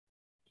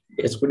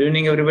Yes, good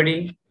evening,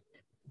 everybody.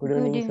 Good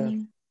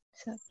evening,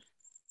 sir.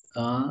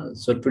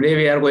 So today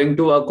we are going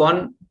to work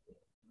on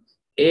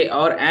a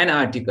or an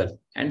article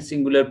and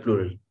singular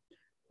plural.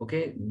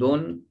 Okay,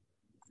 दोन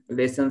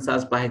lessons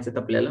आज पाहायचे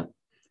आपल्याला.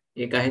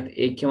 एक आहेत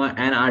एक किंवा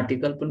an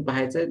article पण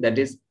पाहायचं, that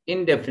is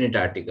indefinite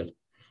article.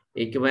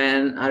 एक किंवा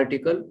an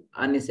article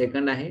आणि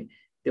सेकंड आहे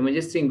ते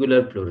म्हणजे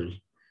singular plural.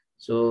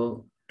 So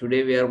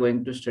today we are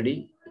going to study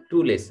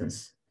two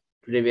lessons.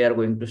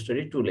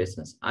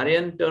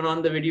 Aryan, turn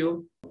on the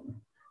video.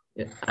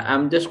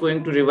 I'm just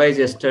going to revise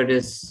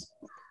yesterday's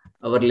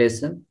our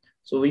lesson.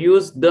 So we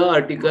use the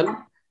article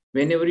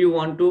whenever you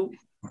want to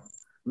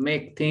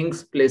make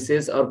things,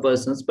 places, or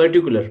persons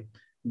particular.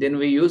 Then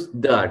we use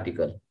the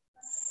article.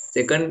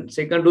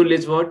 Second rule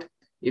is what?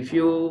 If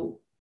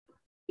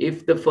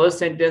the first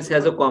sentence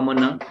has a common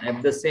noun,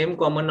 if the same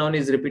common noun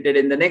is repeated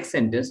in the next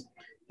sentence,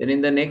 then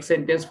in the next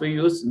sentence we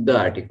use the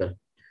article.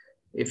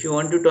 If you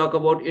want to talk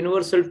about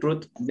universal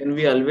truth, then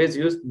we always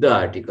use the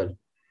article.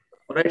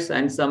 Right?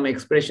 And some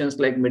expressions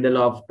like middle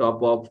of,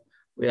 top of,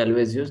 we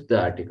always use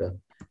the article.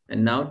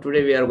 And now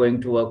today we are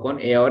going to work on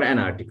a or an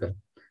article.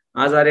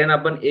 आज आर्यन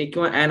आपण a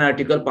किंवा an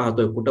article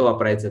पाहतोय कुठं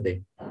वापरायचं ते.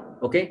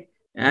 Okay?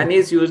 An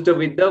is used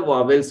with the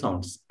vowel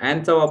sounds.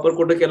 An चा वापर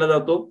कुठं केला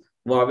जातो?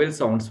 Vowel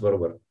sounds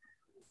बरोबर.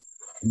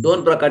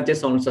 दोन प्रकारचे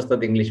साऊंड्स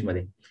असतात इंग्लिश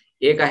मध्ये.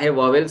 एक आहे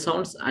vowel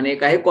sounds आणि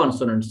एक आहे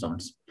consonant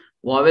sounds.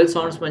 Vowel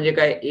sounds म्हणजे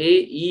काय? A,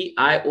 E,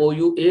 I, O,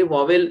 U hey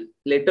vowel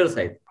letters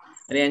आहेत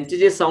आणि यांचे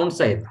जे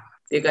साऊंड्स आहेत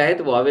ते काय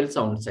आहेत? vowel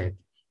sounds आहेत.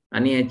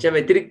 आणि याच्या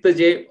व्यतिरिक्त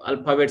जे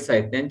अल्फाबेट्स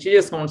आहेत त्यांचे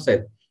जे साऊंड्स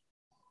आहेत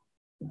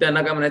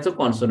त्यांना काय म्हणायचं?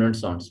 Consonant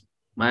sounds.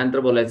 माझ्यानंतर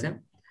बोलायचं.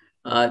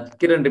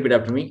 किरण रिपीट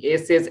आफ्टर मी. ए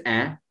सेज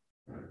ॲ.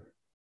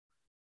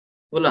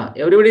 बोला.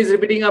 Everybody is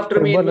repeating after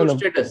me in mute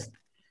status.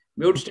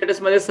 Mute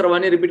status मध्ये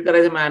सर्वांनी रिपीट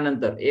करायचं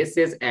माझ्यानंतर. ए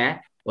सेज ॲ.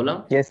 बोला.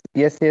 Yes,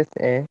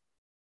 uh.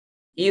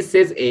 E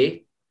says A.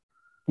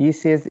 E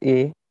says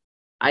A.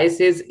 I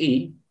says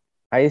E.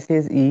 I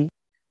says E.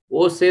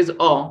 O says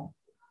O.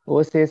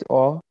 O says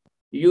O.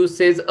 U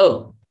says A.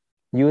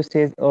 U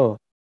says A.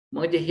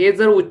 म्हणजे हे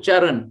जर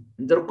उच्चारण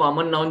जर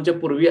common नाउनच्या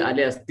पूर्वी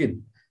आले असतील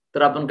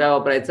तर आपण काय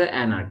वापरायचं?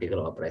 ॲन आर्टिकल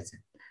वापरायचं.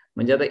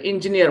 म्हणजे आता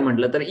इंजिनियर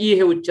म्हटलं तर ई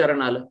हे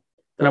उच्चारण आलं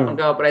तर आपण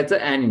काय वापरायचं?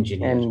 An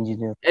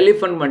engineer.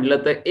 एलिफंट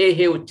म्हटलं तर ए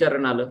हे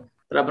उच्चारण आलं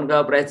तर आपण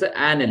काय वापरायचं?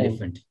 An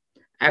elephant.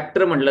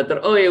 ऍक्टर म्हटलं तर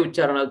अ हे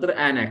उच्चारण आलं तर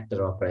ॲन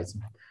ऍक्टर वापरायचं.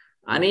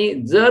 आणि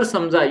जर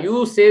समजा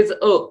यू सेज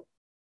अ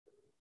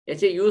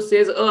याचे यू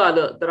सेज अ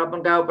आलं तर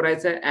आपण काय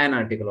वापरायचं? ॲन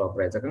आर्टिकल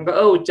वापरायचं. कारण का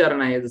अ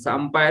उच्चारण आहे जसं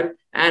अंपायर,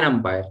 ॲन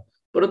अंपायर.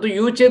 परंतु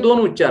यू चे दोन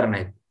उच्चारण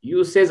आहेत.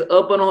 यू सेज अ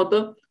पण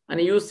होतं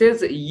आणि यू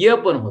सेज य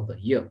पण होतं.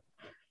 य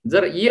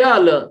जर य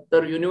आलं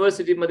तर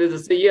युनिव्हर्सिटीमध्ये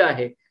जसं य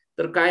आहे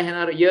तर काय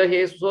होणार? य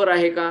हे स्वर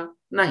आहे का?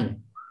 नाही.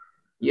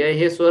 य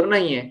हे स्वर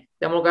नाहीये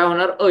त्यामुळे काय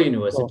होणार? अ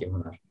युनिव्हर्सिटी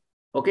होणार.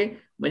 ओके.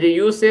 म्हणजे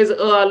यू सेज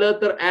अ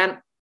आलं तर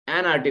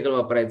ॲन आर्टिकल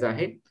वापरायचं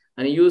आहे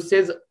आणि यू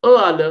सेज अ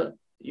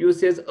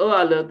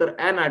आलं तर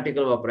ॲन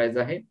आर्टिकल वापरायचं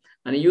आहे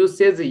आणि यू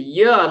सेज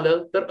य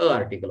आलं तर अ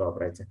आर्टिकल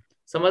वापरायचं आहे.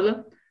 समजलं?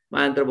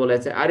 माझ्यानंतर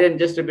बोलायचं. Aryan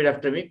just repeat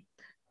after me.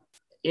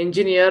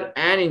 Engineer,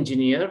 an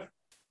engineer.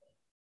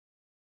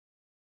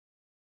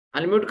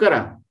 Unmute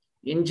करा.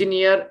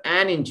 Engineer,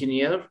 an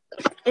engineer.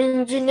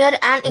 Engineer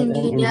and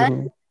engineer.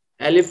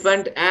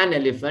 Elephant, an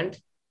elephant.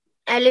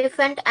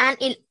 Elephant and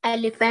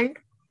elephant.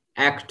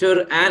 Actor,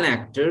 an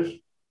actor.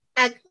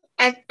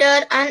 Actor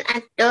and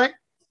actor.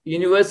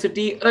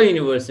 University, a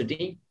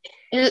university.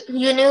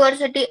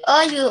 University, a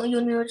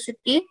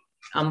university.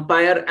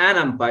 Umpire, an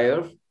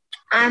umpire.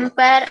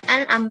 Umpire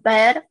and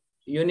umpire.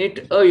 Unit,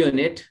 a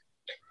unit.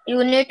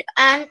 Unit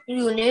and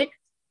unit.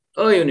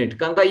 A unit.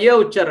 कारण का ये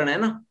उच्चारण है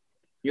ना.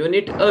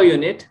 Unit, a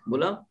unit.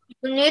 बोला.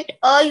 Unit,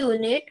 a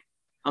unit.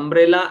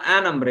 Umbrella,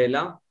 an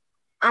umbrella.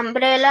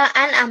 Umbrella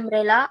and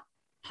umbrella.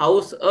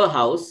 House, a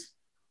house.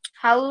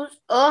 House,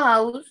 a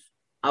house.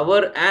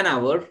 Hour, an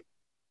hour.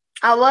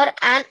 Hour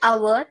and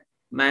hour.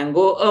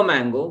 Mango, a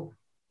mango.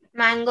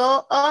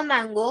 Mango, a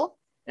mango.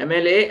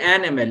 MLA,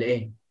 an MLA.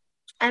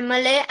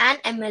 MLA and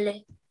MLA.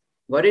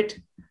 Got it?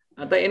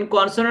 आता in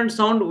consonant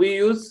sound we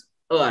use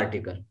a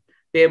article.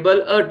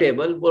 Table, a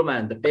table. बोल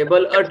माझ्यानंतर.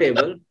 Table, a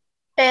table.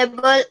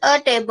 Table, a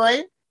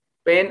table.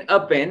 Pen, a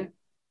pen.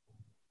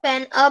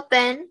 Pen, a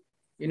pen.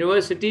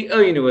 University,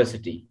 a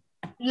university.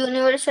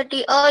 University,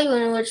 a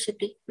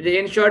university. म्हणजे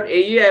in short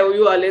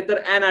AEIOU आले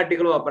तर an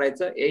article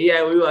वापरायचं.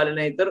 AEIOU आले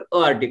नाही तर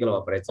a article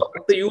वापरायचं.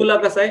 फक्त यू ला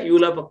कसं आहे? यू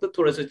ला फक्त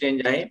थोडंसं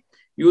चेंज आहे.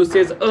 यू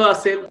सेज अ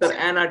असेल तर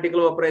an आर्टिकल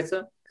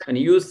वापरायचं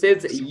आणि यू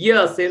सेज य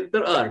असेल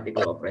तर अ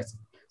आर्टिकल वापरायचं.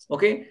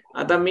 ओके.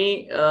 आता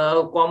मी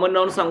कॉमन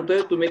नाउन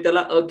सांगतोय, तुम्ही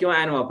त्याला अ किंवा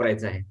ॲन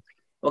वापरायचं आहे.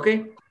 ओके.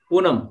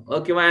 पूनम,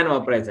 अ किंवा ॲन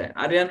वापरायचं आहे.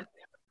 आर्यन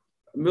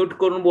म्यूट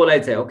करून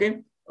बोलायचं आहे. ओके.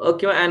 अ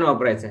किंवा ॲन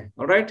वापरायचं आहे.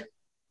 ऑलराईट.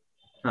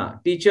 हा.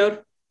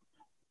 Teacher.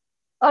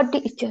 A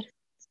teacher.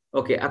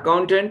 Okay.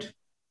 Accountant.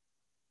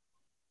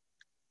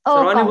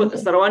 Accountant.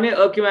 सर्वांनी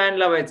अ किंवा ॲन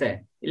लावायचं आहे.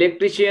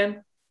 इलेक्ट्रिशियन.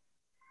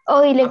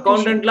 Electrician.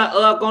 अकाउंटंटला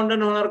अ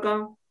अकाउंटंट होणार का?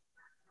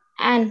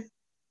 An.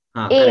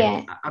 हा. A.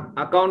 Correct.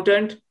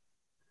 Accountant.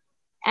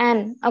 An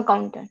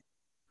accountant.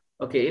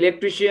 Okay.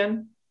 Electrician.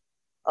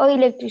 A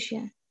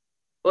electrician.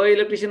 A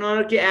electrician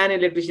होणार की ॲन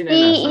इलेक्ट्रिशियन E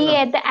येणार E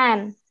Sanga. at the an.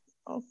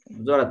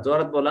 Okay. जोरात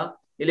जोरात बोला.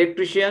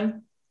 Electrician.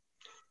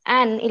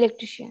 An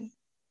electrician.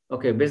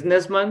 Okay.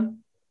 Businessman.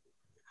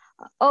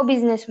 A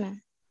businessman.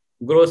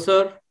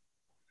 Grocer.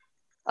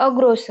 A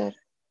grocer.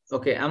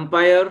 Okay.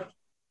 Umpire.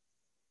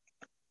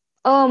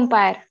 A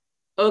umpire.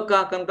 अ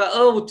का कारण का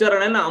अ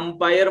उच्चारण आहे ना,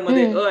 अंपायर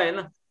मध्ये अ आहे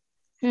ना,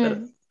 तर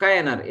काय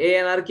येणार? ए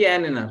येणार की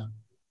ॲन येणार?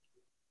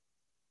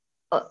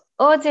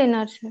 A's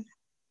येणार sir.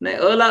 नाही,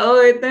 अ ला अ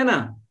येत नाही ना.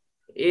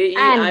 ए ई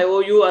आय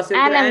ओ यू असेल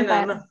तर An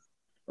येणार ना. umpire.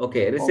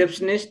 Okay.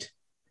 Receptionist.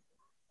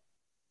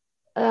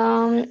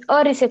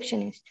 A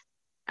receptionist.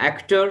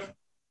 Actor.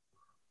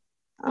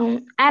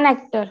 An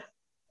actor.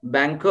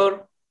 Banker.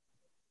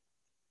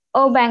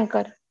 A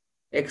banker.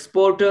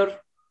 Exporter.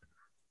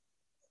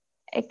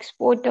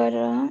 Exporter.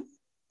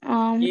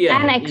 E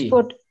An आहे.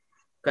 export.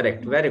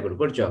 Correct. Very good.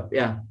 Good job.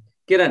 या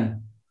किरण.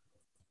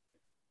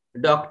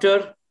 Doctor.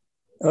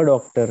 A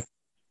doctor.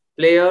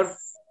 Player.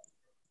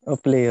 A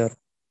player.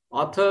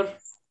 Author.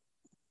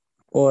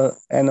 Or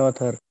an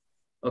author.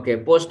 Okay.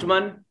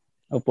 Postman.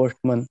 A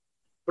postman.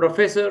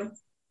 Professor.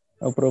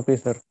 A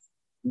professor.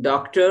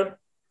 Doctor.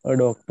 A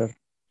doctor.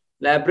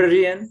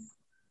 Librarian.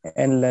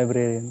 An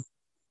librarian.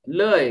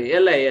 ल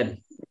L आहे. L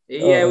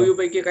A I O you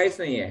पैकी काहीच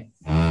नाही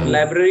आहे.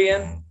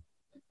 Librarian.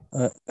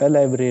 A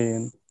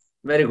librarian.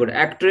 Very good.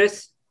 Actress.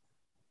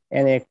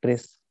 An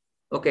actress.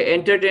 Okay.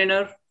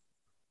 Entertainer.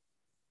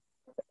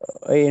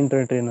 A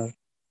entertainer.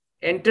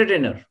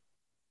 Entertainer.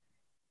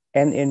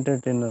 An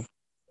entertainer.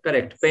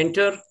 Correct.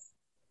 Painter.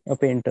 A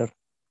painter.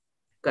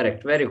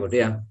 Correct. Very good.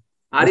 या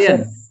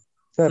Aryan.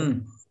 Sir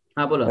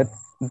हा बोला.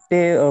 ते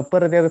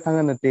परत एकदा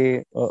सांगा ना, ते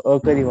अ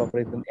कधी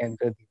वापरायचं and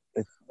कधी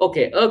वापरायचं.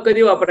 ओके. अ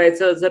कधी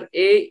वापरायचं? जर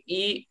ए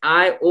ई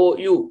आय ओ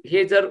यू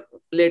हे जर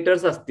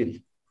लेटर्स असतील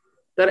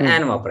तर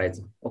ॲन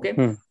वापरायचं. ओके.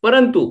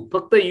 परंतु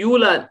फक्त यू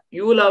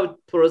ला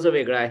थोडस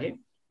वेगळं आहे.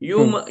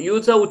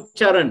 यूचा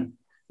उच्चारण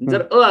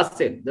जर अ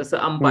असेल, जसं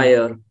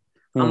अंपायर,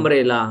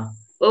 अम्ब्रेला,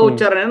 अ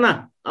उच्चारण आहे ना,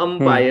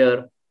 अंपायर,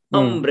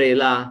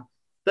 अम्ब्रेला,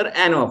 तर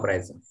ॲन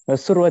वापरायचं.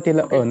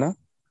 सुरुवातीला अ ना.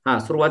 हा,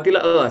 सुरुवातीला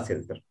अ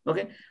असेल तर.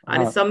 ओके.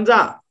 आणि समजा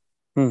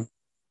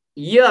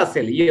य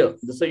असेल, य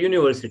जसं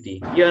युनिव्हर्सिटी,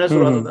 य न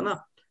सुरुवात होतं ना,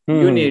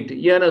 युनिट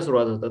य न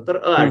सुरुवात होतं, तर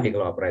अ आर्टिकल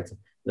वापरायचं.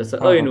 जसं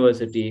अ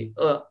युनिव्हर्सिटी,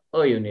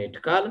 अ युनिट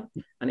काल.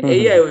 आणि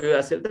ए आय ओ यू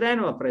असेल तर ॲन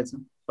वापरायचं.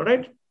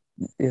 Right.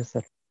 Yes sir.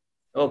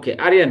 Okay.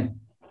 Aryan.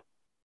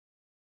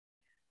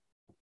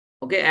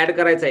 Okay. Add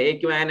करायचं आहे, ए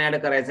किंवा ॲन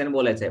ऍड करायचं आणि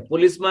बोलायचं आहे.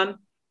 Policeman.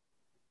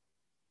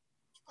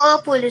 A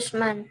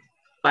policeman.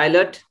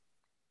 Pilot.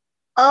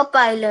 A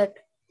pilot.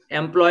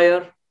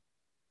 Employer.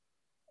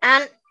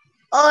 An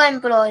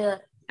employer.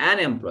 An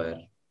employer.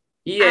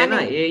 ई आहे ना,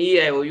 ए ई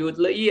आय ओ यू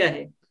ई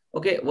आहे.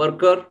 Okay.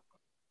 Worker.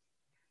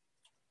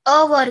 A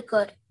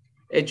worker.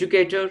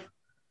 Educator.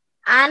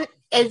 An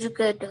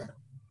educator.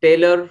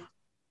 Taylor.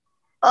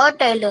 A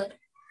tailor.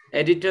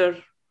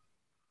 Editor.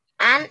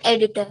 An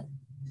editor.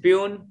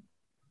 Peon.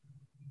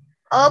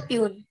 A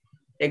peon.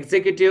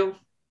 Executive.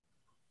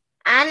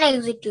 An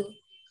executive.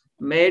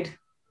 Made.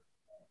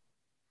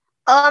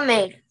 A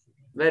maid.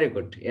 Very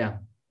good. या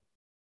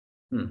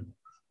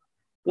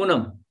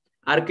Poonam.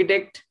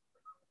 Architect.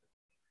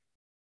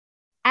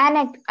 An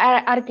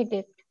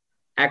architect.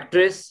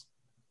 Actress.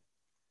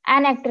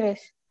 An actress.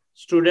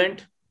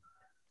 Student.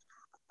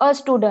 A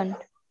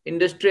student.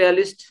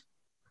 Industrialist.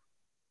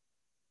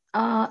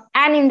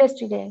 An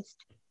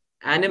industrialist.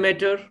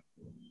 Animator.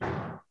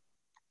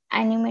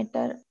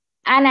 Animator.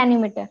 An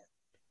animator.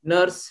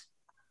 Nurse.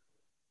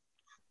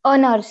 A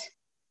nurse.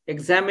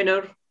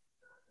 Examiner.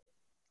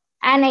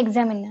 An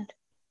examiner.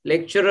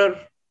 Lecturer.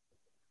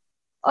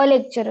 A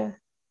lecturer.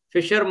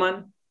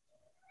 Fisherman.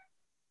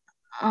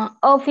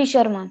 A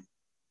fisherman.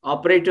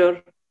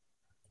 Operator.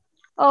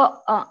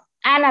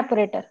 An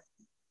operator.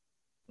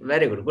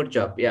 Very good. Good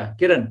job. या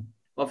किरण.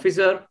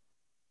 Officer.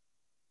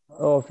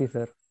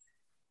 Officer.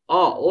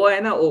 ओ आहे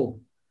ना, ओ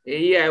ए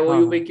ई आय ओ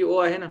you पैकी ओ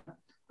आहे ना.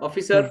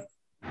 Officer.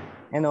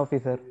 An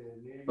officer.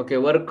 Okay.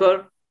 Worker.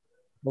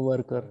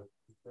 Worker.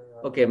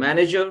 Okay.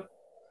 Manager.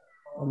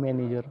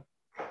 Manager.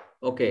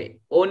 Okay.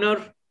 Owner.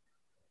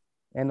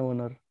 An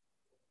owner.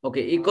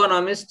 Okay.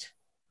 Economist.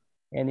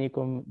 N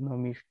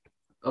economist.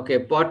 Okay.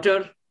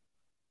 Potter.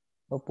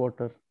 A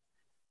Potter.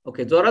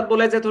 Okay. जोरात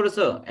बोलायचं आहे थोडस.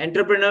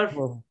 Entrepreneur.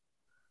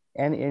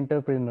 An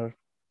entrepreneur.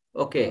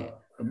 Okay.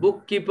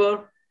 Book keeper.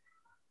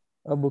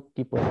 A book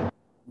keeper.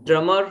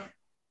 Drummer.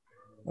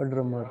 A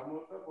drummer.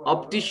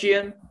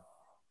 Optician.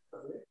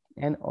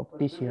 N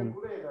optician.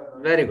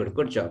 Very good.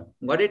 Good job.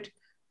 Got it?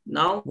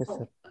 Now, Yes,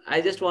 sir.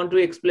 I just want to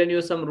explain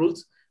you some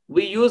rules.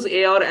 We use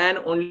a or an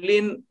only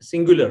in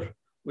singular.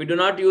 We do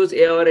not use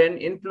a or an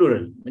in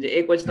plural. म्हणजे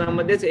एक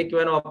वचनामध्येच a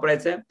किंवा n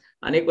वापरायचं आहे,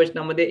 अनेक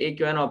वचनामध्ये a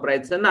किंवा n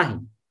वापरायचं नाही.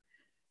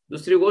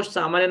 दुसरी गोष्ट,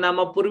 सामान्य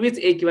नामापूर्वीच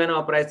a किंवा n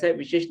वापरायचं आहे,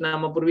 विशेष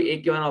नामापूर्वी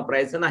a किंवा n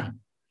वापरायचं नाही.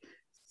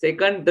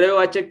 सेकंड,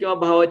 द्रव्यवाचक किंवा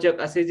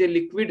भाववाचक असे जे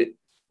लिक्विड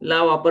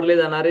ला वापरले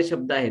जाणारे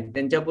शब्द आहेत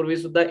त्यांच्यापूर्वी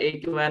सुद्धा a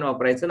किंवा n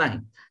वापरायचं नाही.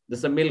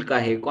 जसं मिल्क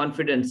आहे,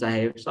 कॉन्फिडन्स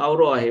आहे,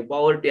 सावरो आहे,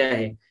 पॉवर्टी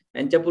आहे,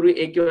 यांच्यापूर्वी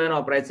a किंवा n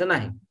वापरायचं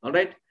नाही.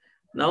 All right.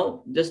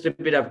 Now just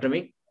repeat after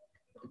me.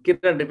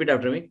 Kiran, repeat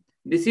after me.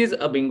 This is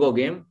a bingo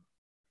game.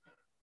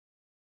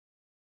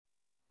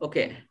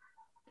 Okay.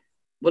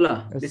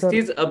 बोला. This sir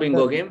is a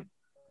bingo game.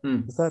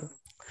 Sir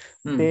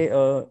ते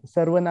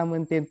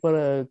सर्वनाम ते पर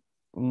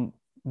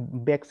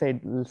बॅक साइड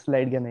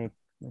स्लाइड घ्या ना एक.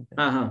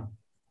 हा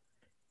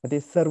ते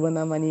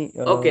सर्वनाम आणि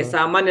ओके.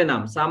 सामान्य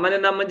नाम. सामान्य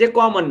नाम म्हणजे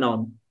कॉमन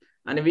नाउन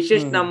आणि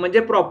विशेष नाम म्हणजे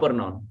प्रॉपर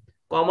नाउन.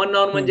 कॉमन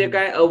नाउन म्हणजे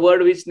काय? A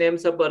word which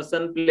names a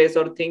person, place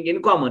और thing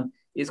in common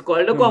is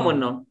called a common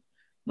noun.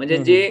 म्हणजे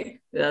जे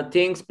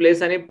थिंग्स,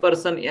 प्लेस आणि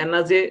पर्सन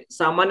यांना जे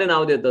सामान्य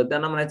नाव देतं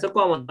त्यांना म्हणायचं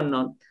कॉमन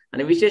नाउन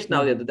आणि विशेष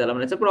नाव देतं त्याला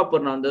म्हणायचं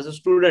प्रॉपर नाउन. जसं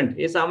स्टुडंट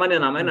हे सामान्य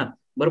नाम आहे ना,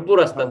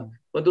 भरपूर असतात.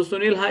 पण तो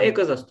सुनील हा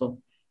एकच असतो.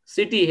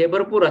 सिटी हे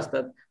भरपूर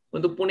असतात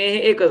पण तो पुणे हे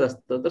एकच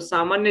असतं. तर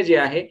सामान्य जे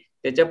आहे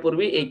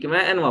त्याच्यापूर्वी ए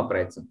किंवा एन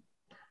वापरायचं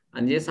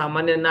आणि जे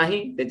सामान्य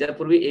नाही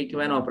त्याच्यापूर्वी ए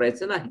किंवा एन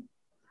वापरायचं नाही.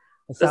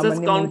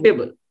 तसंच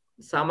काउंटेबल.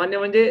 सामान्य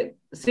म्हणजे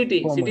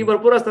सिटी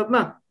भरपूर असतात ना.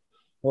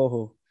 हो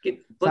हो.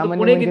 पण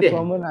पुणे किती आहे?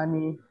 कॉमन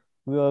आणि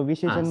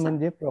विशेषण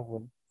म्हणजे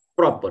प्रॉपर.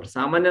 प्रॉपर.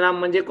 सामान्य नाम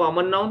म्हणजे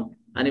कॉमन नाउन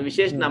आणि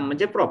विशेष नाम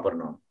म्हणजे प्रॉपर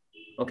नाउन.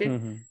 ओके.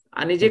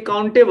 आणि जे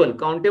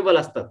काउंटेबल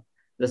असतात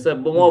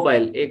जसं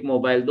mobile, 1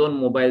 mobile, 2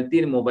 mobile,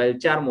 3 mobile,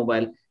 4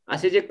 mobile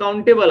असे जे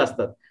काउंटेबल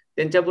असतात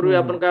त्यांच्यापूर्वी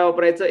आपण काय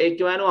वापरायचं? ए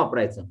किंवा एन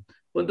वापरायचं.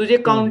 पण तुझे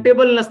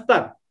काउंटेबल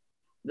नसतात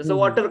जसं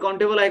वॉटर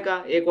काउंटेबल आहे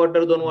का? 1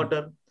 water, 2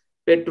 water.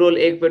 Petrol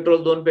 1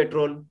 petrol, 2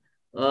 petrol.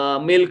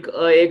 Milk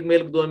 1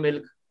 milk, 2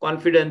 milk.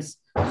 Confidence,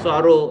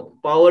 sorrow,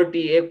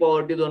 poverty 1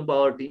 poverty, 2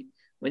 poverty.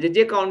 म्हणजे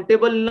जे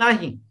काउंटेबल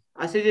नाही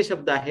असे जे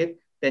शब्द आहेत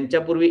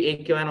त्यांच्यापूर्वी ए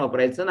किंवा एन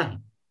वापरायचं नाही.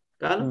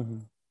 कळलं?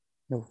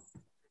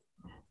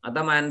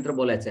 आता माझ्यानंतर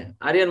बोलायचं आहे.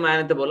 आर्यन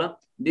माझ्यानंतर बोला.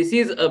 This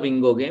is a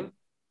Bingo game.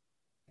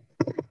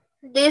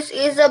 This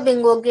is a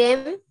bingo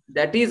game.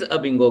 That is a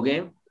bingo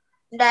game.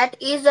 That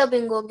is a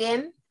bingo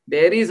game.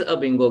 There is a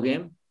bingo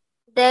game.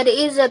 There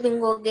is a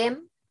bingo game.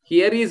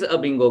 Here is a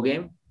bingo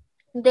game.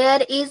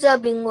 There is a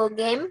bingo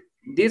game.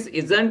 This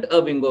isn't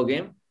a bingo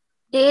game.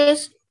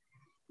 This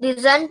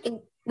isn't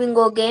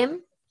bingo game.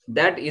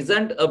 That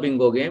isn't a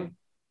bingo game.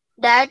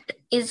 That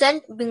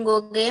isn't bingo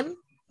game.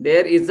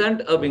 There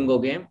isn't a bingo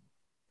game.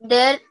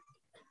 There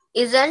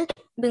isn't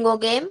bingo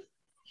game.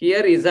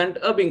 Here isn't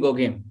a bingo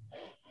game.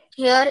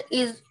 Here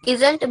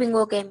isn't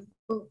bingo game.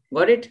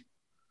 Got it?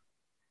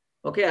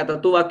 Okay, आता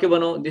तू वाक्य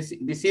बनव.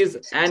 This is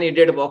an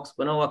idiot box.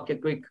 बनव वाक्य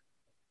quick.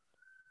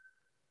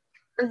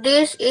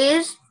 This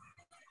is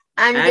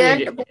an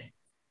idiot box.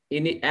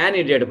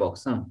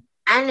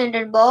 An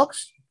idiot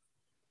box.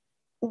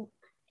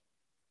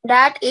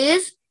 That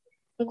is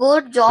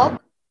good job.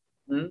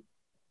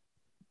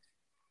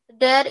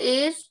 There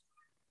is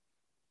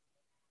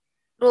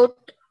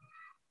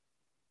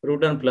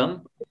root and plum.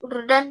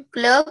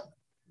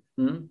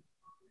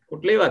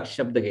 कुठलेही वाक्य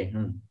शब्द घे.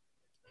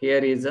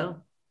 Here is a.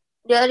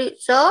 There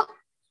is a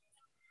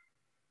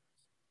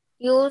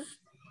used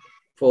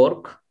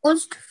fork.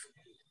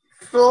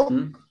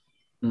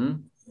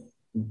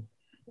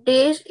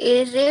 This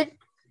is it.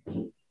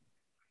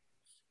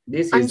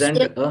 This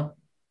isn't a.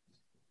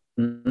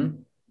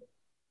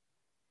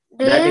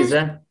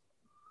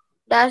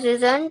 That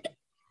isn't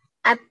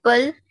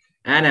apple.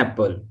 An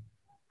apple.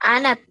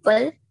 An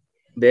apple.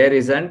 There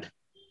isn't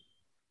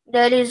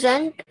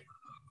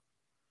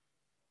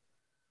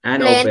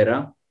an plane.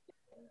 opera.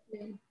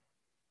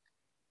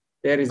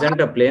 There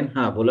isn't a plane.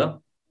 हाँ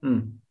बोला.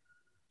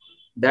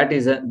 That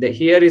isn't.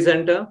 Here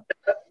isn't a.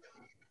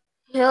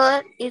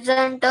 Here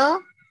isn't a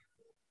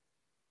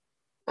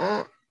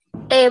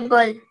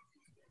table.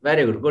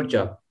 Very good. Good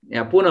job.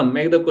 Yeah, Poonam,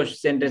 make the question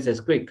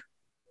sentences quick.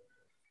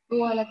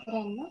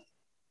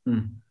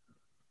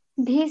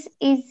 This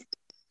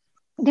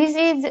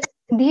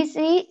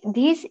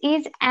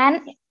is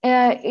an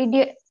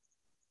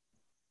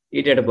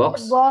idiot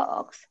box.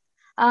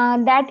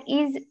 That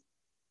is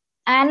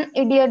an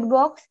idiot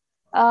box.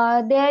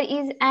 There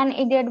is an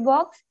idiot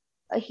box.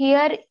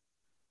 Here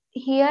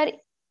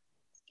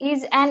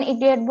is an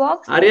idiot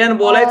box. Aryan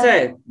बोलायचं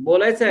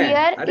आहे.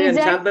 आर्यन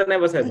शांत नाही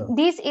बसायचं.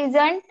 This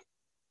isn't.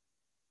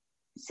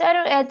 Sir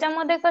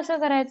याच्यामध्ये कसं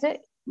करायचं?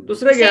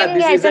 दुसरं घ्या.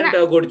 This isn't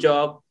a good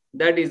job.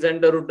 That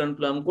isn't a root and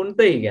plum.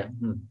 कोणतंही घ्या.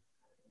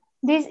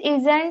 This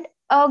isn't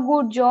a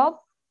good job.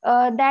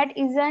 That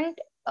isn't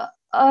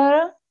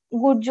a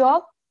good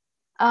job.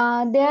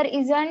 There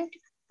isn't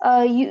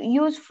a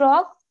used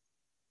frog.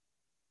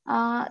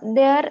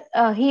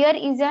 Here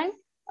isn't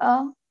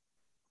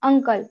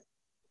uncle.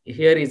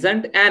 Here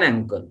isn't an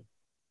uncle.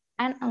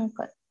 An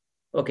uncle.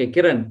 Okay,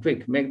 Kiran,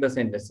 quick, make the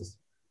sentences.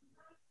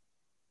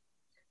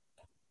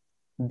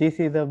 This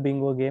is a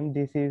bingo game.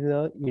 This is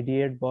a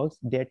idiot box.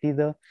 That is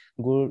a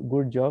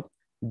good job.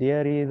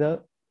 There is a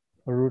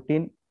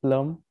routine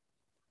plum.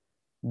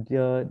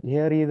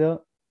 Here is a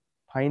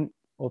fine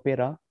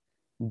opera.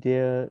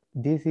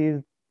 This isn't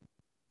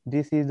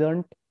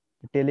a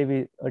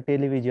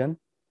television.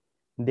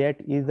 That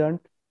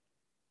isn't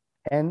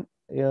an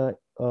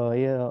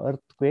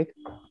earthquake.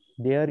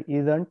 There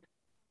isn't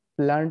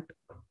plant.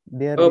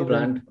 There A isn't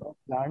plant. a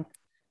plant.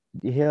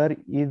 Here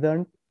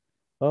isn't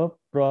a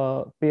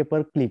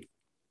paper clip.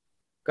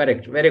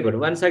 Correct. Very good.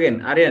 Once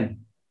again,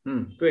 Aryan.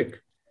 Quick.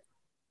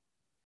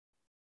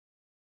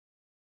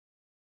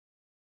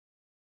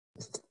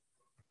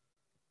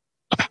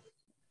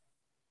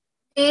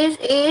 This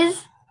is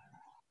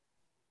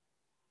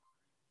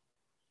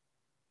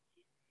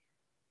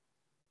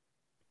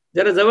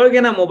जरा जवळ घे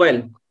ना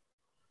mobile.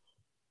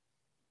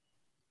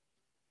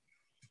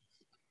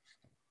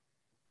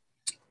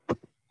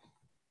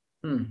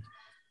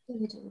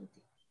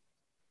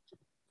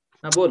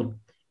 हा बोल.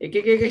 एक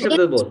एक एक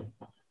शब्द बोल.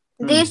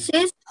 this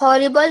is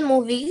horrible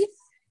movie.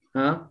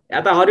 हा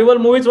आता हॉरिबल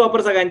मूवीज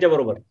वापर सगळ्यांच्या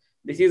बरोबर.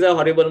 This is a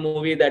horrible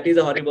movie. That is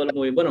a horrible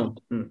movie. बनव.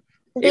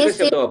 एकच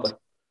शब्द वापर.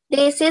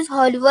 This is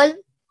horrible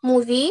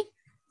movie.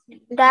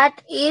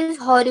 That is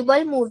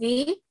horrible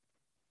movie.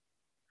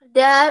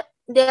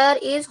 There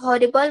is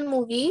horrible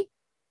movie.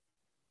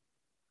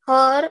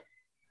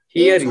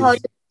 Here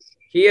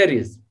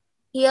is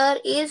Here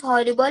is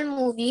horrible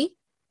movie.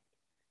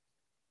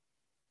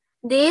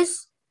 This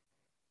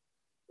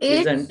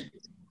isn't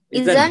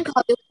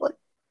horrible.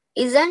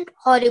 Isn't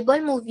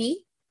horrible movie.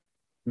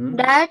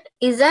 That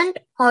isn't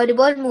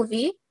horrible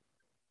movie.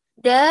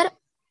 There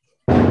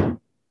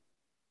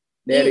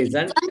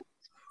isn't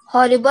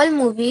horrible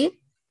movie.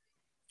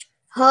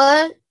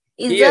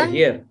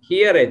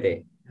 Here आहे ते.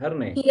 हर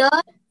नाही.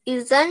 Here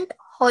isn't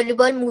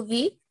horrible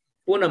movie.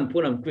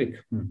 Poonam quick.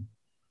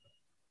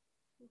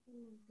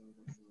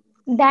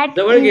 That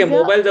जवळ घे is a,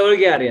 mobile जवळ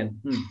घे Aryan.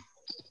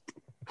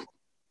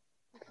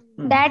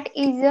 that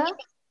is a,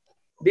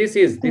 this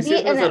is न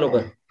चालू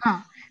कर.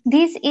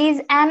 this is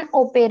an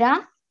opera.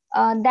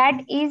 That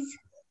is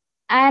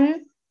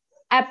an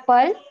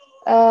apple.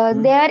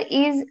 There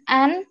is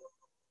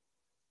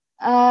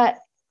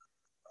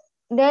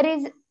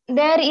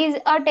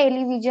a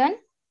television.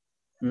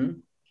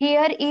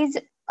 Here is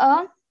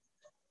a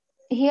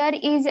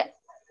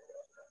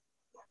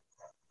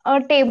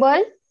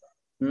table.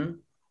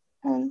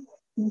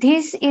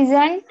 This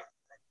isn't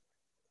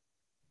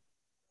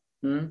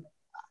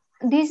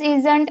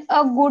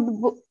a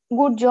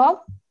good job.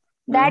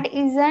 That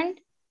isn't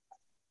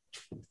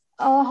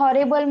a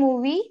horrible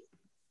movie.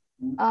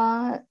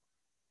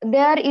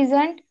 There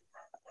isn't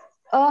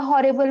a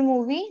horrible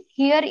movie.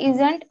 Here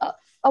isn't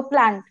a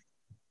plant.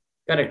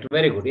 Correct.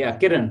 Very good. Yeah,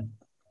 Kiran.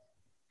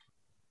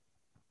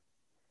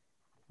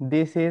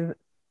 This is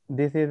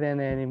an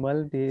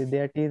animal.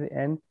 That is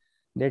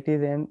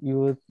an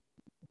usable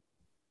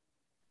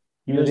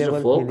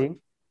feeling.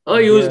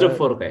 Used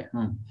fork आहे.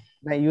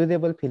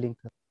 Usable feeling.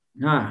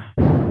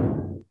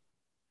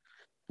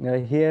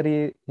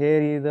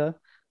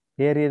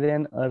 Here is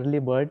an early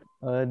bird.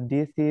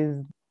 This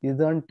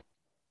isn't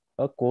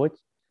a coach.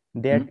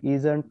 That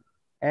isn't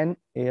an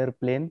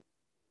airplane.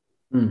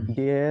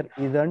 There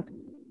isn't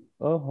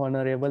a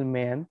honorable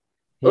man.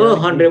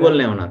 honorable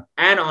नाही होणार.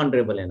 An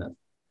honorable येणार.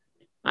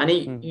 आणि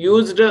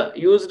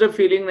used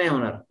feeling नाही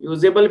होणार.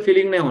 Usable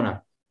feeling नाही होणार.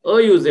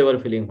 Usable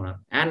feeling होणार.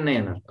 An नाही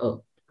येणार.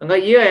 कारण का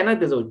ये आहे ना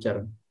त्याचं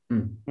उच्चारण.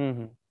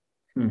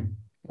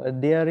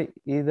 There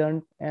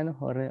isn't an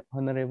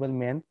honorable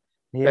man.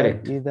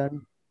 Here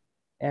isn't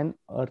an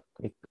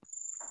earthquake.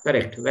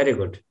 Correct. Very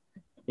good.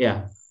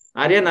 Yeah.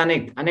 Aryan,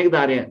 Anek the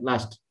Aryan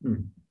last.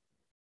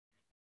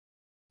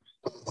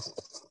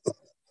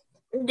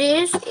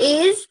 This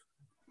is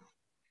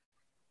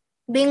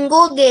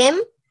bingo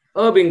game.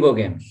 A bingo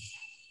game.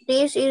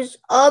 This is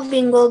a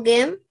bingo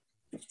game.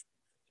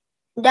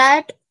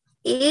 That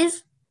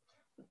is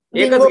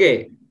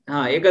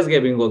एकच घे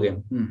bingo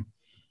game.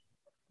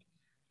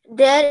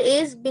 There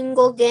is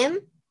bingo game.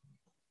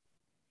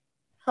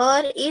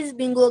 Here is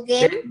bingo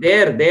game.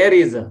 There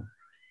is a.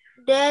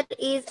 There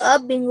is a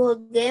bingo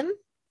game.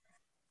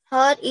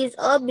 Here is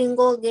a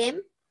bingo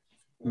game.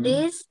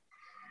 This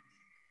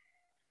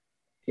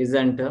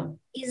isn't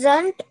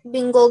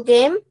bingo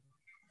game.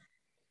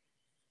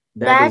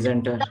 That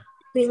isn't a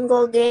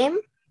bingo game.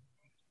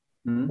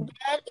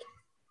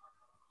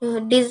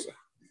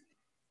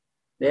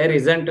 There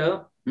isn't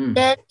a.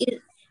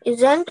 There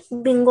isn't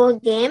bingo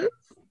game.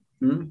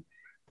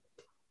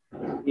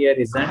 Here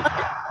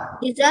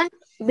isn't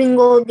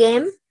bingo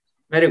game.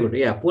 Very good.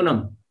 Yeah,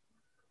 Poonam.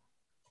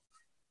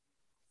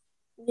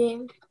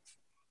 Game.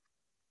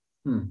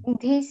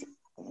 This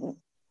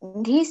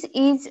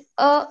is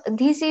a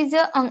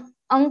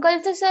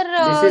uncle sir.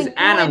 This is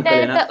an uncle.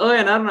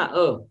 येणार ना.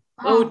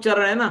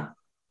 उच्चारण आहे ना.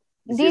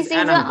 This is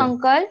an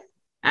uncle.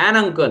 An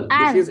uncle.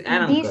 This is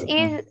an uncle.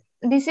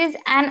 This is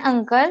an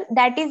uncle.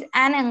 That is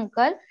an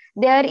uncle.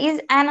 There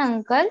is an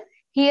uncle.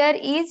 Here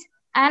is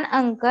an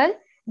uncle.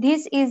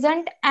 This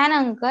isn't an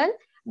uncle.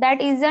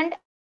 That isn't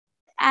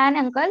an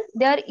uncle.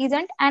 There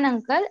isn't an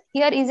uncle.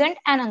 Here isn't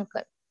an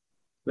uncle.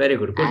 Very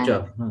good. Good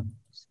job.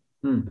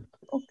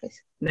 Okay.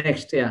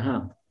 Next,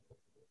 yeah.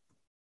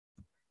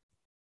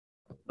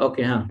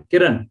 Okay,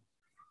 Kiran.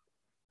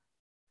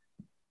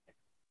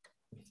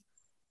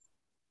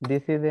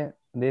 This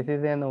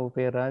is an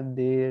opera.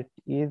 That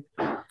is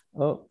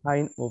a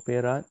fine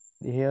opera.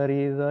 Here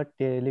is a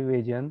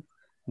television.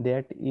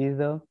 That is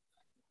a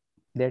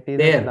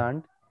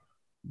plant.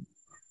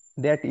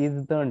 That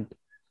isn't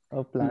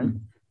a plant.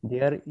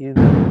 There is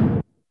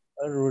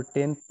a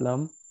rotten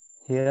plum.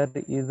 Here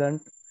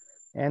isn't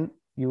an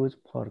used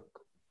fork.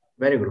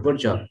 Very good. Good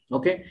job.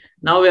 Okay.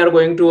 Now we are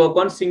going to work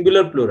on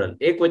singular plural.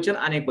 एक वचन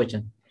अनेक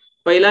वचन.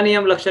 पहिला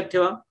नियम लक्षात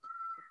ठेवा.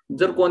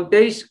 जर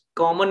कोणत्याही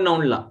कॉमन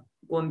नाउनला,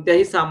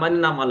 कोणत्याही सामान्य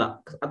नामाला,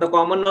 आता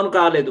कॉमन नाउन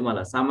काय आलंय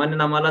तुम्हाला, सामान्य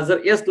नामाला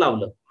जर एस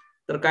लावलं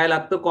तर काय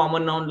लागतं,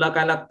 कॉमन नाउनला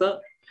काय लागतं,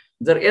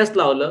 जर एस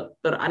लावलं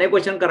तर अनेक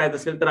वचन करायचं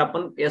असेल तर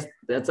आपण एस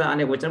त्याचं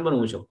अनेक वचन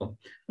बनवू शकतो.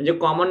 म्हणजे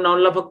कॉमन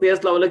नाउनला फक्त एस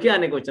लावलं की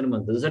अनेक वचन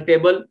बनतं. जसं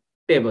table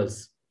tables,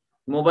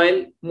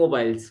 mobile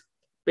mobiles,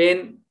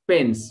 pen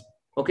pens.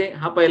 Okay,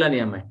 हा पहिला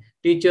नियम आहे.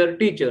 टीचर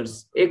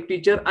टीचर्स, एक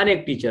टीचर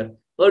अनेक teacher.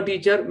 A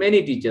teacher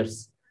many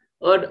teachers.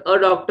 A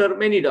doctor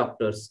many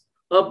doctors.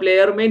 A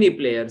player many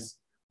players.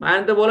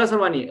 माझ्यानंतर बोला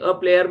सर्वांनी, a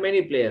player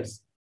many players.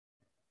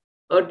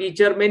 A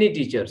teacher many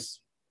teachers.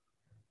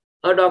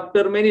 A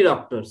doctor many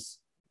doctors.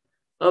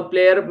 A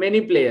player many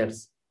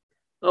players.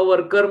 A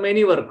worker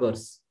many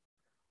workers.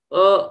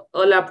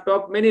 A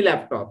laptop many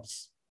laptops.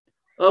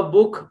 A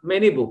book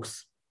many books.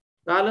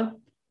 कळलं?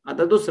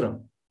 आता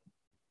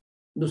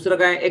दुसरं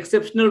काय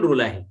exceptional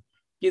rule आहे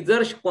की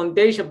जर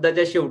कोणत्याही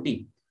शब्दाच्या शेवटी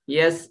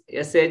S,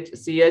 S H,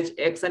 C H,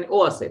 x आणि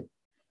ओ असेल,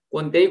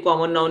 कोणत्याही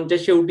कॉमन नाउनच्या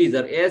शेवटी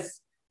जर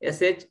S,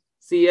 S H,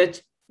 C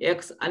H,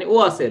 x आणि ओ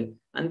असेल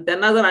आणि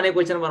त्यांना जर अनेक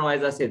वचन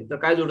बनवायचं असेल तर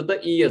काय जोडतं,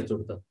 ईएस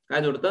जोडतं.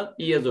 काय जोडतं,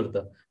 ईएस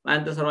जोडतं.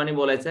 त्यानंतर सर्वांनी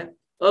बोलायचं आहे.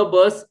 अ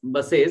बस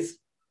buses.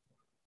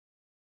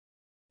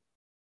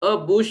 A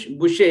bush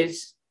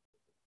bushes.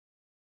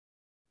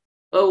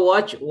 A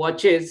watch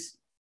watches.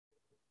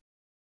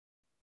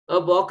 A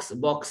box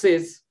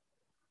boxes.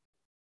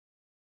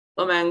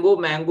 A mango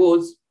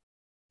mangoes.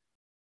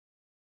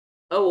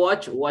 A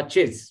watch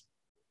watches.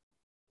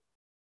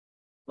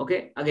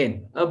 Okay, again,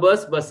 a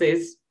bus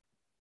buses.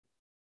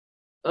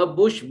 A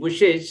bush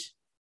bushes.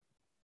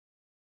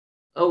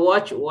 A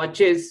watch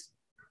watches.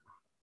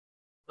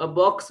 A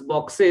box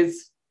boxes.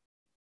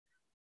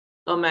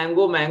 A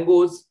mango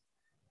mangoes.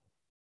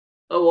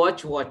 A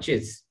watch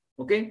watches.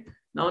 Okay,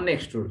 now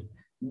next rule.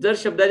 जर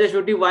शब्दाच्या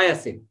शेवटी वाय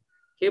असेल,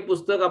 हे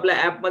पुस्तक आपल्या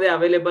app मध्ये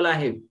available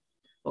आहे.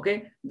 Okay,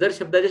 जर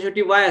शब्दाच्या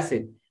शेवटी वाय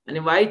असेल आणि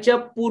वायच्या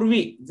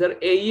पूर्वी जर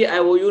एई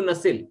आयओयू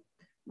नसेल,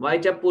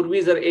 वायच्या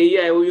पूर्वी जर एई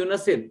आयओयू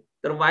नसेल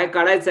तर वाय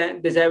काढायचा आहे,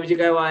 त्याच्याऐवजी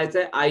काय व्हायचं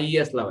आहे,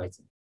 आयईएस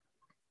लावायचं.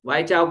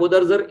 वायच्या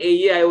अगोदर जर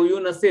एई आयओयू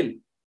नसेल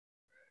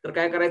तर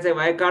काय करायचंय,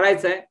 वाय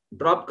काढायचा आहे,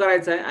 ड्रॉप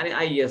करायचा आहे आणि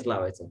आयईएस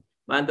लावायचं.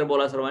 त्यानंतर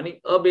बोला सर्वांनी.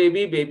 A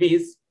baby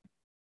babies.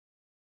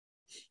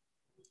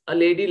 A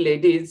lady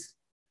ladies.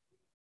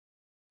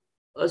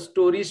 A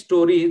story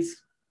stories.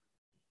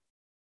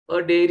 A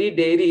dairy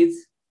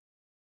dairies.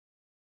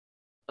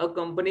 A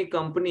company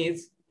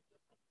companies.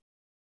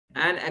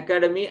 And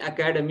academy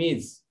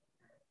academies.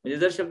 म्हणजे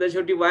जर शब्दाच्या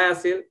शेवटी वाय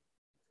असेल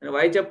आणि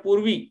वायच्या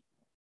पूर्वी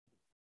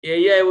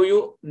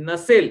एईआयओयू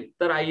नसेल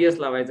तर आयएस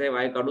लावायचा आहे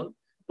वाय काढून.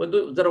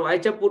 पण जर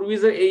वायच्या पूर्वी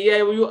जर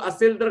एईआयओयू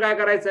असेल तर काय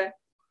करायचं आहे,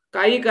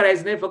 काही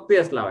करायचं नाही, फक्त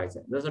एस लावायचं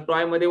आहे. जसं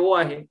टॉय मध्ये ओ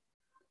आहे,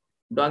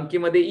 डॉंकी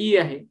मध्ये ई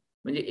आहे.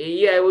 म्हणजे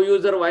एईआयओयू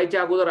जर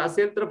वायच्या अगोदर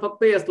असेल तर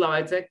फक्त एस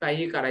लावायचं आहे,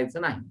 काही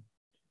करायचं नाही.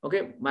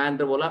 ओके,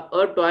 माझ्यानंतर बोला.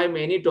 A toy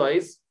many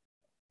toys.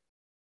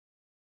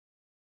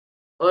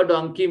 A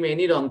donkey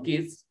many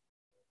डॉंकीज.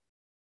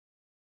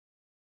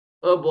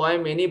 A boy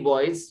many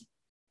boys.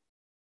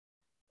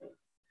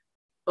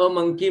 A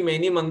monkey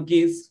many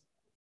monkeys.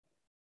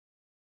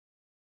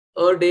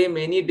 A day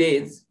many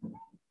days.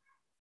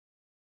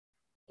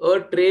 A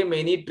tray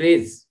many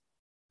trays.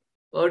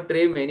 A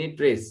tray many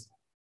trays.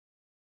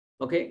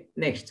 Okay,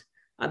 next.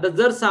 आता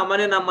जर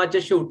सामान्य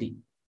नामाच्या शेवटी,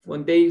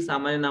 कोणत्याही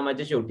सामान्य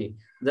नामाच्या शेवटी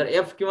जर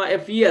एफ किंवा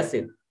एफ ई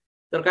असेल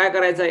तर काय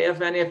करायचं,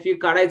 एफ आणि एफ ई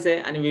काढायचं आहे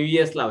आणि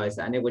व्हीएस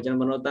लावायचं. अनेक वचन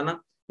बनवताना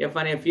एफ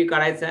आणि एफ ई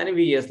काढायचं आहे आणि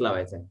व्हीएस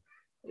लावायचं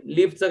आहे.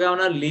 लीफचं काय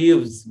होणार,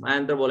 लीव्स.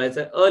 माझ्यानंतर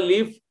बोलायचं a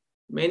leaf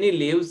many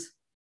leaves.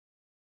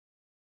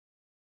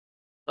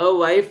 A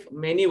wife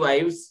many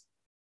wives.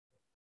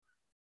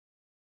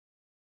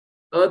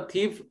 A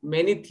thief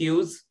many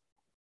thieves.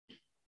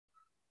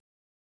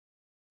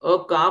 A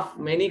calf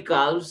many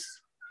calves.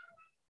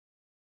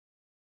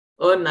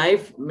 A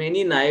knife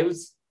many knives.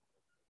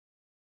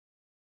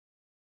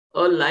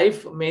 A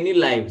life many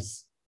lives.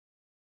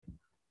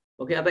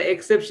 Okay, आता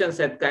एक्सेप्शन्स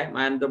आहेत काय,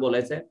 माझ्यानंतर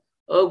बोलायचं आहे.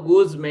 अ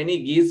गूज मेनी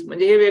गीज.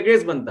 म्हणजे हे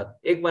वेगळेच बनतात,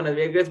 एक बनत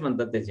वेगळेच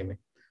बनतात त्याचे मी.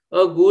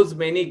 अ गूज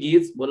मेनी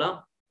गीज. बोला.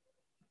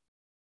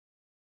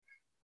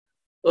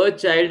 A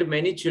child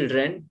many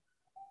children.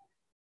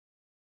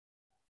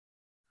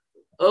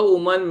 A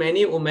woman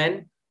many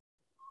women.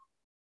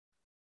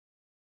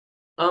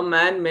 A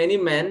man many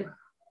men.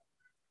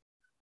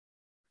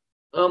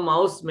 A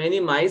mouse many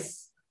mice.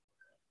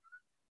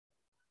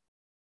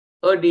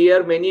 A deer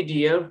many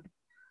deer.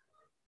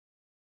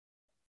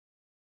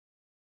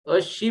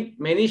 A sheep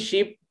many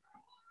sheep.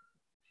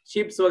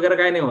 Sheeps वगैरे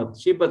काय नाही होत,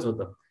 sheepच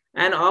होतं.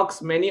 An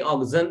ox many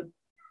oxen.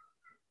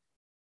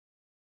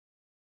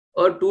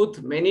 A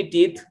tooth many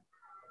teeth.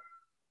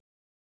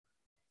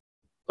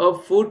 A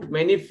foot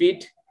many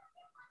feet.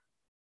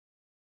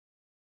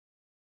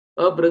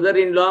 A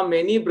brother-in-law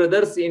many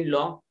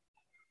brothers-in-law.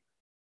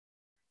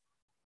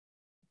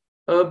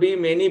 A bee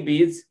many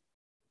bees.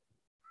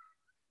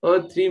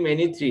 3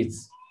 many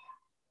threes.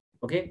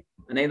 Okay,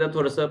 अनेकदा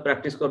थोडस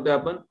practice करतोय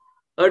आपण.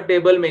 अ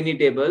table many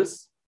tables.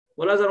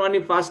 बोला सर्वांनी,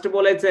 फास्ट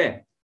बोलायचंय.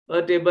 अ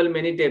टेबल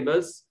मेनी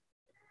टेबल्स.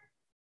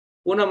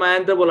 पुन्हा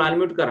माझ्यानंतर बोला,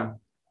 unmute करा.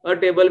 अ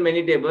टेबल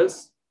मेनी टेबल्स.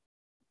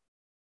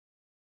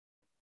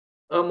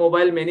 अ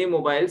मोबाईल मेनी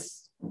मोबाईल्स.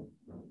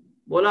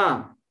 बोला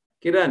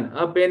किरण.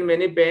 अ पेन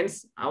मेनी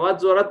पेन्स.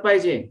 आवाज जोरात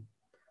पाहिजे.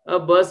 अ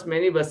बस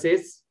many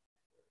buses.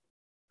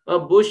 A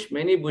bush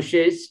many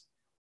bushes.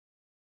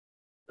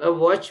 A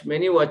watch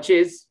many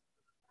watches.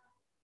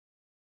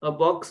 A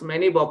box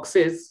many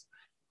boxes.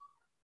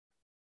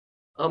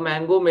 A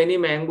mango many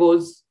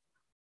mangoes.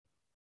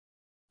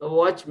 A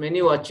watch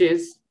many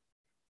watches.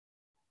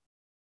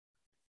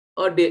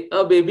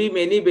 A baby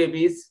many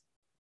babies.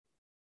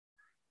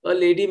 A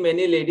lady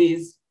many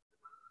ladies.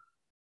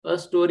 A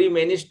story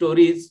many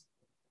stories.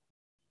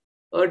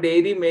 A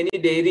dairy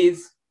many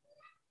dairies.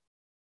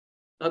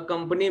 A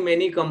company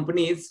many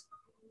companies.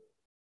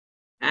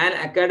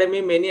 An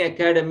academy many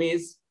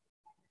academies.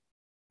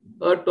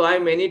 A toy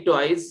many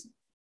toys.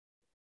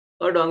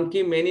 A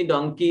donkey many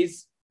donkeys.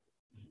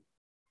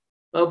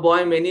 A boy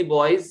many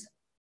boys.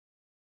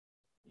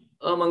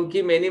 A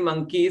monkey many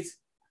monkeys.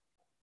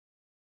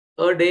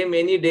 A day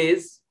many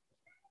days.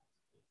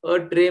 A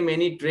tray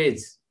many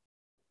trays.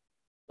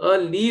 A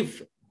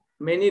leaf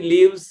many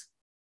leaves.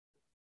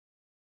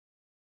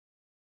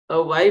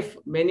 A wife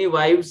many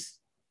wives.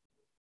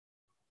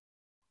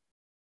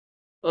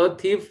 A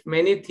thief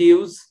many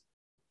thieves.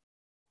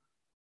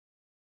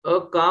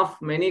 A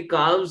calf many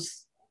calves.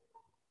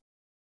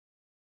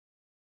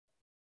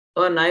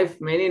 A knife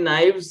many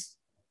knives.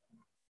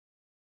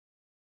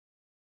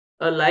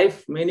 A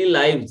life many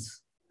lives.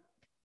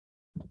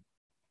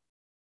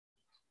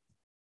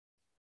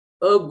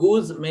 A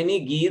goose many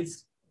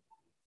geese.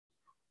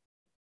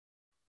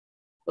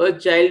 A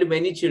child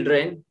many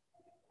children.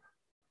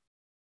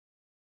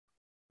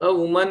 A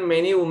woman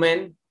many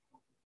women.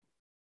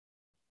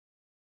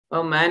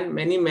 A man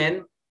many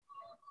men.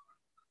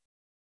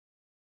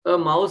 A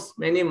mouse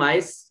many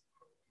mice.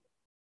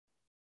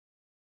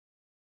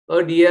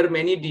 A deer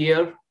many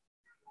deer.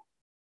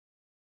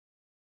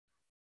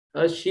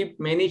 A sheep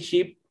many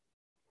sheep.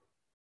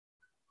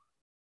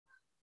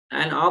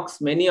 An ox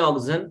many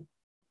oxen.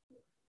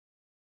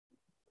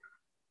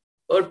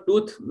 A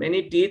tooth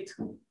many teeth.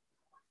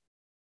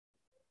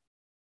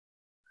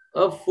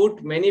 A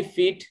foot many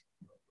feet.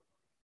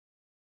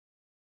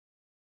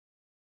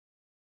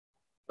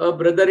 A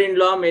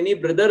brother-in-law many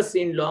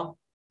brothers-in-law.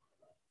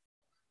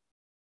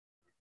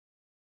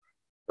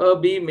 A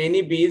bee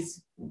many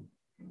bees.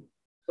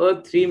 A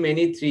three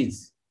many threes.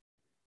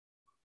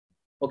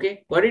 Okay,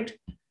 got it.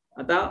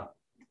 आता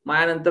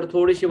माझ्यानंतर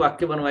थोडीशी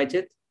वाक्य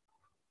बनवायचे.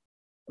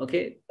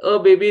 Okay. A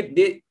baby,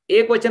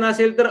 एक वचन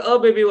असेल तर a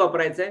baby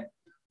वापरायचंय.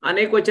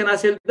 अनेक वचन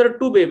असेल तर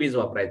टू बेबीज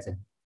वापरायचंय.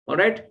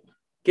 ऑलराइट.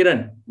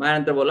 किरण,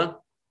 माझ्यानंतर बोला.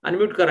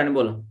 अनम्यूट करा आणि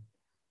बोला.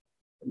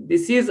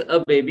 This is a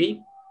baby.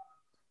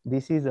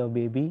 This is a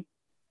baby.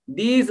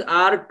 These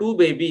are two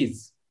babies.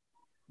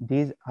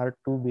 These are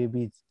two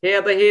babies. हे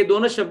आता हे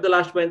दोनच शब्द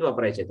लास्ट पर्यंत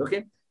वापरायचे आहेत. Okay.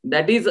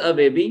 That is a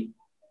baby.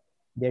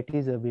 That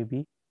is a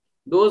baby.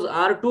 Those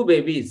are two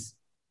babies.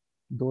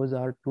 Those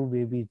are two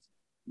babies.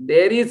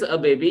 There is a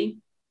baby.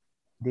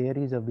 There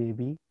is a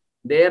baby.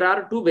 There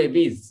are two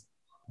babies.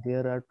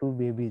 There are two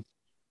babies.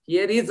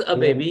 Here is a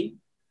Here- baby.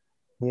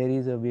 Here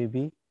is a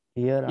baby.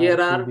 Here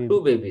Here are are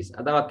two babies.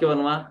 आता वाक्य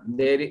बनवा.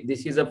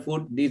 This is a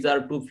food. These are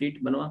 2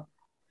 feet. बनवा.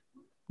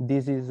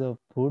 This is a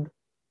food.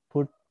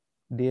 Food.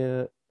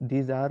 There.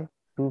 These are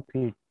 2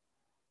 feet.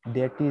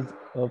 That is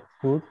a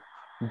food.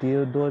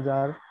 There. Those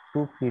are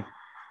 2 feet.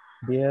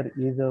 There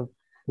is a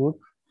food.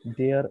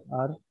 There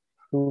are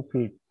 2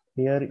 feet.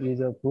 Here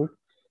is a food.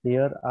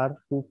 Here are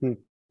 2 feet.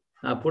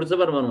 हा, पुढचं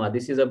पण बनवा.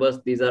 This is a bus.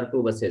 These are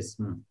 2 buses.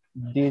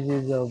 This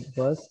is a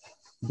bus.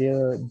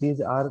 There.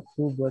 These are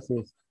 2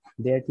 buses.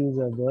 That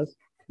is a bus.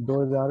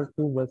 Those are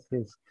 2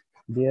 buses.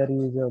 There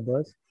is a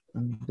bus.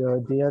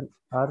 There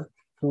are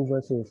 2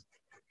 buses.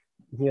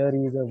 Here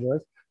is a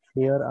bus.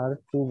 Here are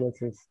 2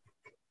 buses.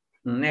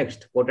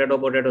 Next, potato,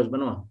 potatoes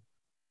बनवा.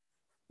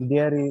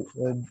 There is.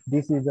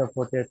 This is a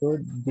potato.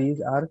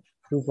 These are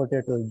 2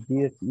 potatoes.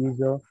 This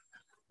is a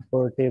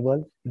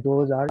table.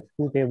 Those are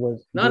 2 tables.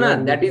 No, no,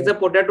 that is a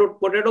potato.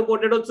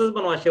 Potatoes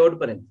बनवा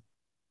शेवटपर्यंत.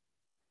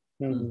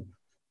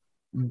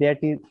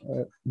 That is.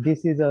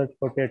 This is a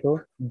potato.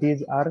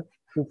 These are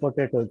 2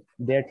 potatoes.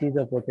 That is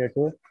a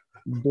potato.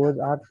 Those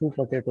are 2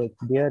 potatoes.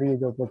 There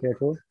is a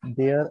potato.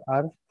 There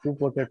are 2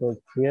 potatoes.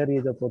 Here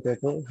is a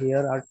potato.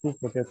 Here are 2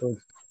 potatoes.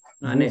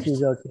 This Next.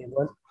 is a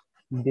table.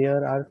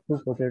 There are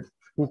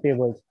 2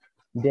 tables.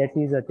 That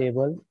is a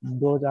table.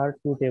 Those are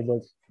 2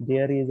 tables.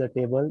 There is a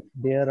table.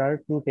 There are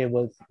 2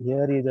 tables.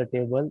 Here is a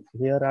table.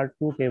 Here are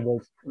 2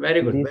 tables.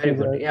 Very good, This very is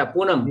good. a- Yeah,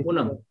 Poonam, this is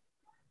Poonam. a-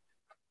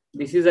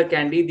 This is a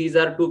candy. These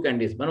are 2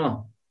 candies. बनवा.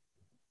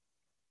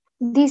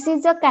 This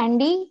is a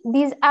candy.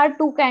 These are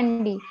 2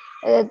 candy.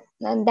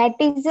 That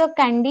is a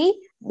candy.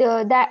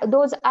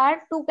 Those are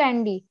 2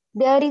 candy.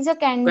 There is a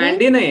candy.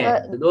 Candy नहीं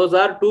है. Those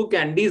are 2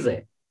 candies है.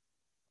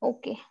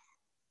 Okay.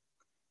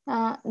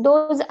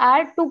 those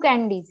are two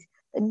candies.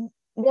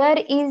 There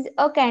is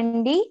a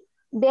candy.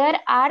 There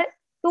are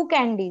two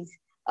candies.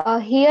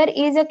 Here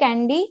is a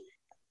candy.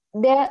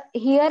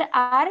 Here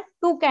are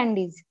two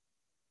candies.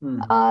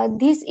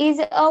 This is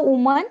a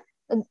woman.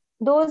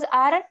 Those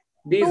are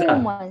two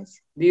women.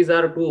 These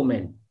are two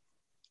men.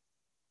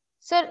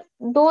 Sir,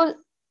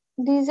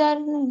 these are.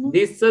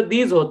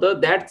 These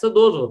होतं, that's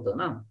those होतं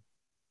ना.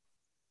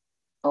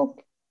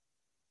 Okay.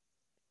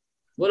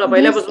 बोला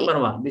पहिल्यापासून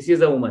बनवा. This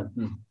is a woman.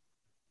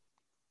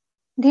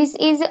 This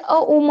is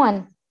a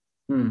woman.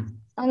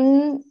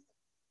 And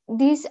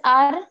these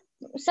are,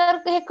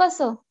 sir, हे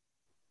कसं?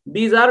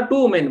 These are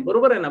two men.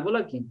 बरोबर आहे ना, बोला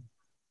की.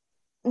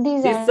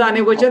 This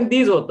आणि क्वेश्चन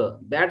these होतं.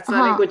 That's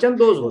आणि क्वेश्चन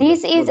those होतं.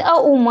 This is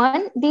a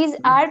woman. These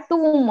are two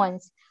women.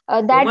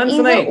 That is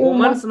a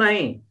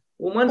woman.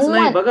 Women's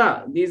नाही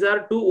बघा. These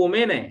are two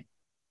women आहे.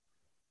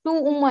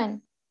 Two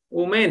women.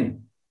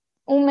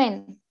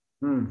 Women.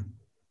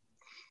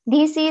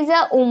 This is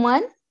a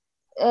woman.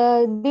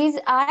 These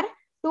are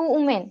two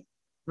women.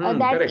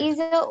 That is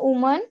a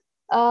woman.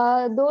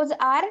 Those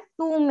are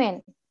two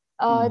men.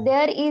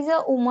 There is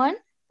a woman.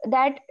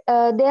 That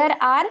there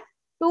are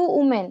two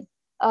women.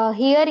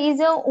 Here is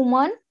a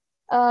woman.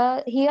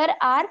 Here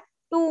are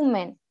two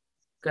women.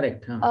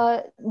 Correct.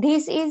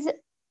 This is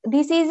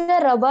a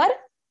rubber.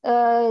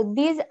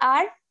 These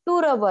are two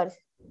rubbers.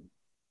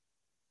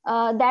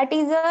 That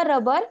is a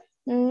rubber.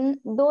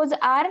 Those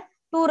are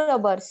two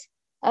rubbers.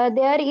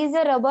 There is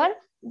a rubber.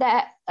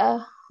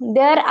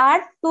 There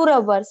are two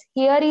rubbers.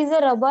 Here is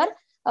a rubber.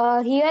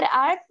 Here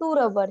are two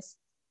rubbers.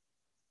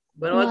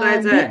 बनवत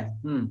राहायचं आहे.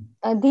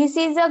 This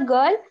is a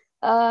girl.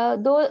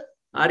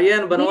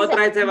 Aryan बनवत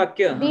राहायचं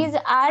वाक्य. These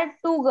are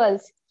two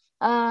girls.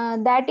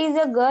 That is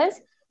a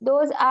girls.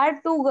 Those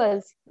are two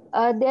girls.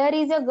 There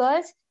is a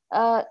girls.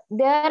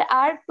 There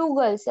are two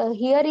girls.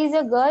 Here is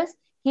a girls.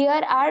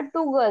 Here are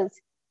two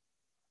girls.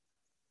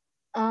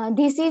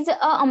 This is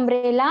a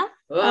umbrella.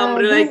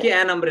 Umbrella है कि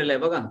an umbrella है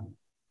बघा.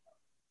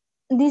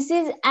 This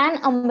is an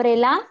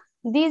umbrella.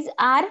 These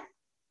are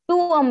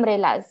two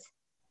umbrellas.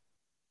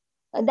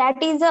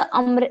 That is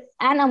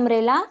an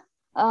umbrella.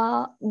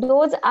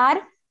 Those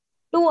are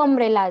two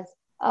umbrellas.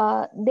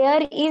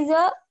 There is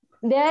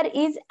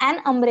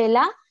an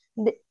umbrella.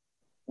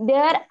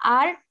 There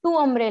are two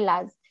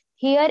umbrellas.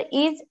 Here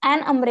is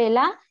an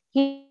umbrella.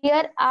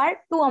 Here are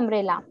two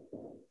umbrellas.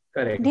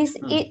 Correct. This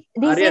is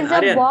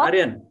a box.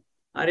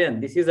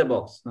 Aryan, this is a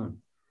box.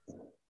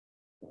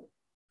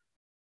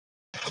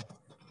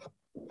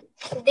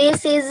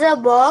 This is a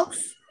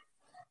box.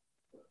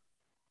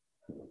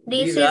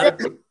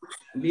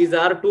 These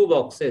are two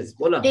boxes.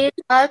 Bola. These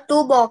are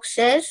two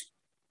boxes.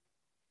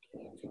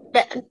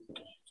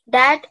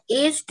 That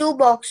is two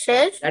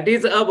boxes. That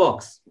is a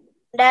box.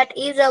 That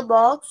is a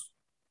box.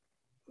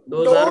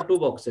 Those are two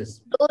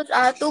boxes. Those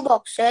are two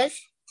boxes.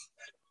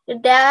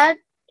 There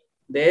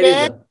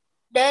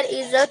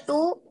is a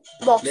two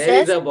boxes.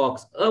 There is a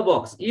box. A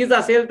box. Is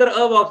असेल तर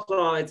a box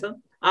लावायचं.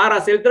 R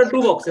असेल तर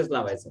two boxes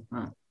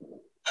लावायचं.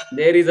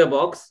 There is a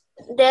box.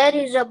 There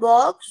is a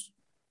box.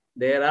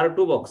 There are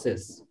two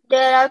boxes.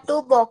 There are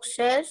two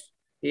boxes.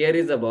 Here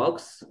is a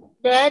box.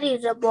 There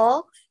is a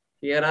box.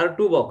 Here are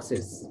two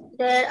boxes.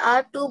 There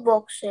are two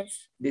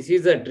boxes. This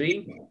is a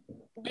tree.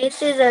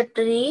 This is a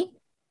tree.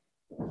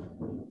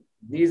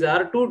 These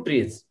are two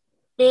trees.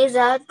 These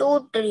are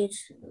two trees.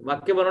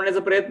 वाक्य बनवण्याचा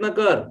प्रयत्न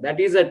कर. That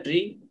is a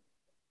tree.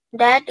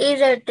 That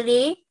is a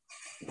tree.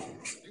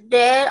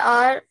 There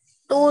are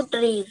two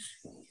trees.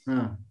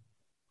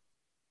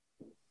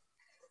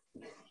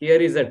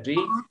 Here is a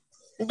tree.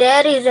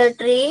 There is a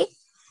tree.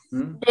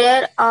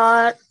 There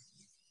are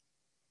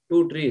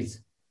two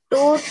trees.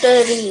 Two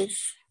trees.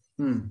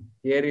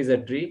 Here is a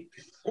tree.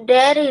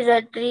 There is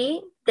a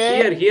tree.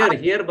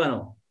 Here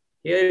bano.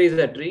 Here is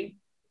a tree.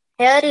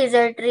 Here is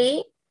a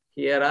tree.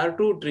 Here are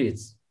two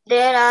trees.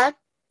 There are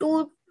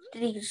two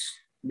trees.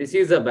 This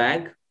is a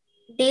bag.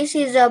 This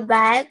is a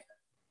bag.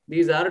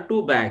 These are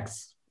two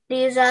bags.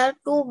 These are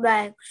two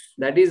bags.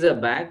 That is a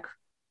bag.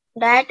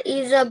 That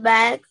is a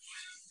bag.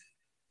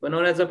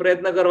 बनवण्याचा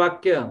प्रयत्न कर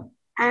वाक्य.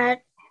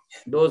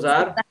 Those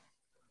are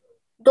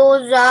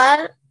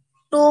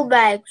two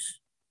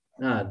bags.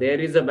 There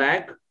is a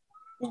bag.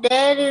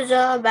 There is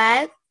a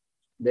bag.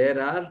 There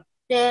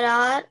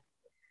are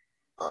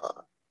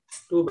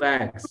two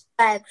bags.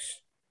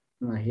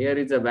 Here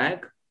is a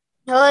bag.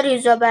 Here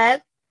is a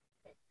bag.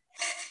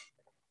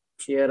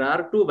 Here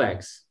are two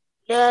bags.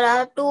 There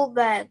are two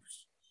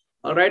bags.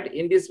 All right.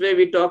 In this way,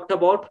 we talked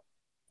about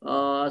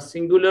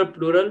singular,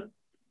 plural.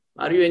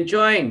 Are you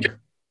enjoying?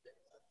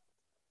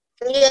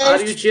 Yes,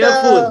 are you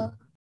cheerful?